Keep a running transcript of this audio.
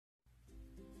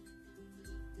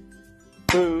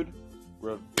Food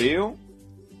review?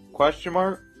 Question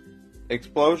mark?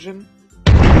 Explosion?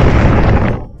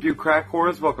 You crack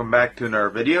whores, welcome back to another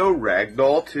video.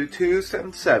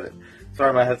 Ragdoll2277.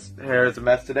 Sorry, my hair is a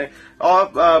mess today.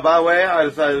 Oh, by the way, I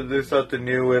decided to do something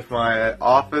new with my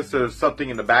office. There's something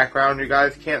in the background you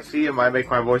guys can't see. It might make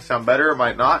my voice sound better, it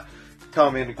might not. Tell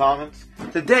me in the comments.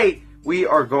 Today, we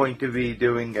are going to be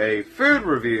doing a food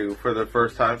review for the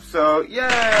first time, so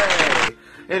yay!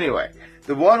 Anyway,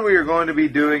 the one we are going to be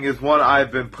doing is one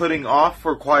I've been putting off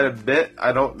for quite a bit.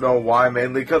 I don't know why,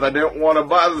 mainly because I didn't want to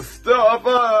buy the stuff.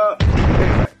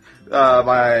 Anyway,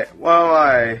 one of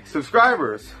my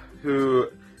subscribers,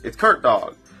 it's Kurt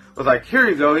Dog, was like, here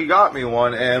you go, he got me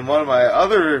one. And one of my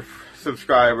other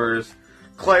subscribers,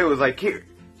 Clay, was like, here,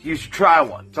 you should try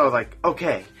one. So I was like,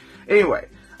 okay. Anyway,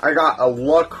 I got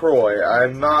a croy.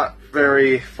 I'm not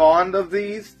very fond of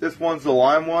these. This one's the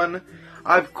lime one.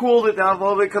 I've cooled it down a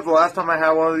little bit because the last time I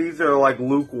had one of these, they were like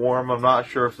lukewarm. I'm not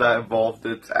sure if that involved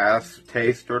its ass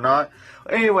taste or not.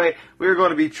 Anyway, we're going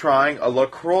to be trying a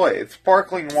croy. It's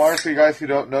sparkling water for you guys who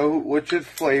don't know which is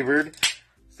flavored.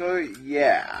 So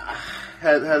yeah,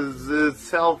 has a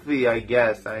selfie, I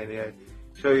guess. I need to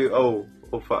show you. Oh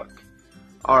fuck.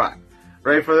 All right,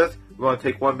 ready for this? We're going to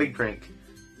take one big drink.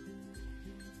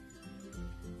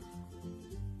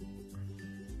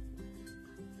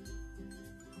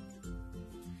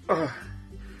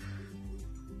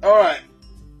 Alright.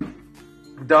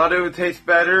 Thought it would taste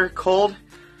better cold?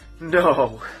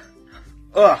 No.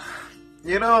 Ugh.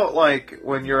 You know, like,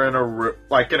 when you're in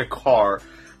a car,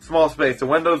 small space, the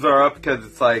windows are up because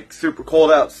it's, like, super cold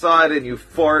outside and you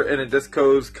fart and it just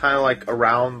goes kind of, like,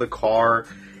 around the car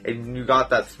and you got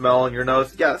that smell in your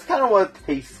nose. Yeah, that's kind of what it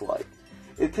tastes like.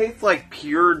 It tastes like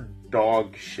pure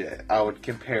dog shit, I would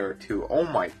compare it to. Oh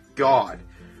my god.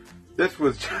 This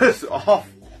was just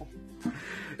awful.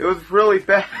 It was really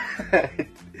bad.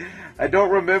 I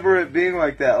don't remember it being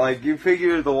like that. Like, you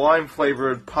figured the lime flavor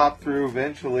would pop through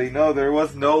eventually. No, there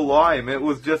was no lime. It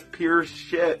was just pure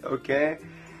shit, okay?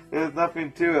 There's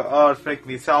nothing to it. Oh, it's making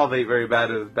me salivate very bad.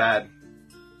 It was bad.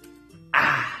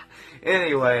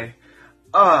 Anyway.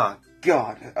 Oh,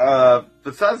 God.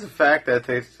 Besides the fact that it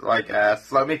tastes like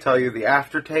ass, let me tell you, the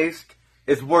aftertaste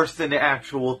is worse than the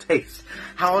actual taste.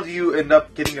 How do you end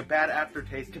up getting a bad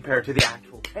aftertaste compared to the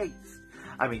actual taste?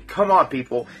 I mean, come on,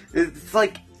 people. It's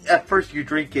like, at first you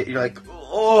drink it, you're like,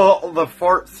 oh, the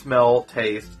fart smell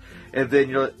taste. And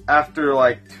then after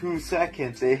like 2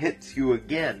 seconds, it hits you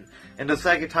again. And the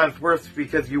second time's worse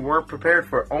because you weren't prepared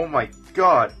for it. Oh my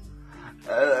god.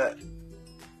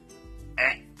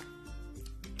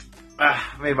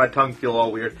 Made my tongue feel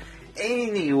all weird.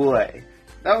 Anyway,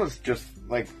 that was just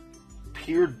like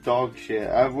pure dog shit.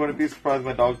 I wouldn't be surprised if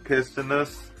my dog pissed in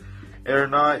this or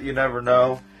not. You never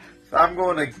know. So I'm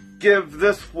going to give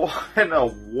this one a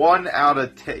 1 out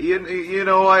of 10. You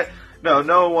know what?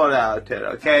 No 1 out of 10.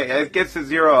 Okay, it gets a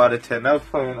 0 out of 10. That was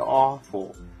fucking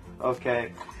awful.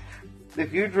 Okay,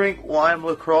 if you drink lime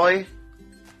LaCroix,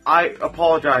 I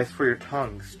apologize for your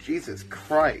tongues. Jesus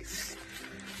Christ.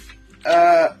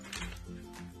 My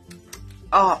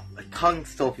tongue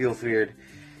still feels weird.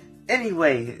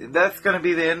 Anyway, that's going to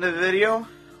be the end of the video.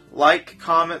 Like,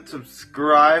 comment,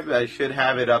 subscribe. I should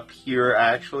have it up here,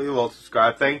 actually, a little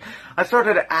subscribe thing. I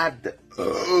started to add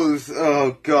those.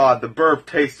 Oh, God, the burp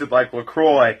tasted like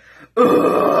LaCroix.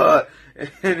 Ugh.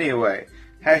 Anyway,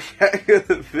 hashtag of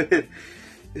the vid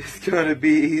is going to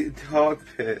be dog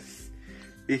piss.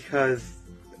 Because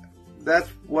that's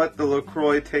what the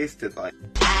LaCroix tasted like.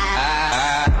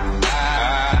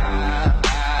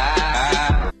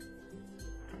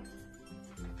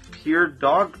 Pure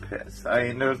dog piss. I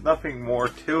mean, there's nothing more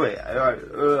to it.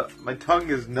 My tongue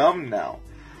is numb now.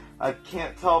 I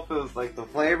can't tell if it was like the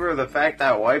flavor or the fact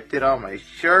that I wiped it on my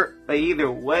shirt. But either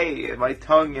way, my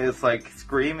tongue is like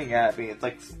screaming at me. It's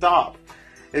like, stop.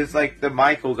 It's like the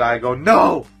Michael guy going,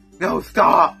 no,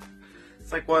 stop.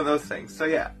 It's like one of those things. So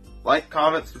yeah, like,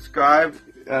 comment, subscribe.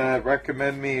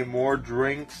 Recommend me more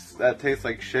drinks that taste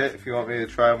like shit if you want me to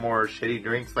try more shitty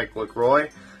drinks like LaCroix.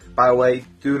 By the way,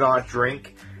 do not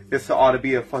drink. This ought to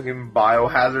be a fucking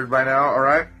biohazard by now,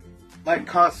 alright? Like,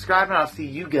 comment, subscribe, and I'll see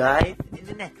you guys in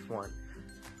the next one.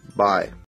 Bye.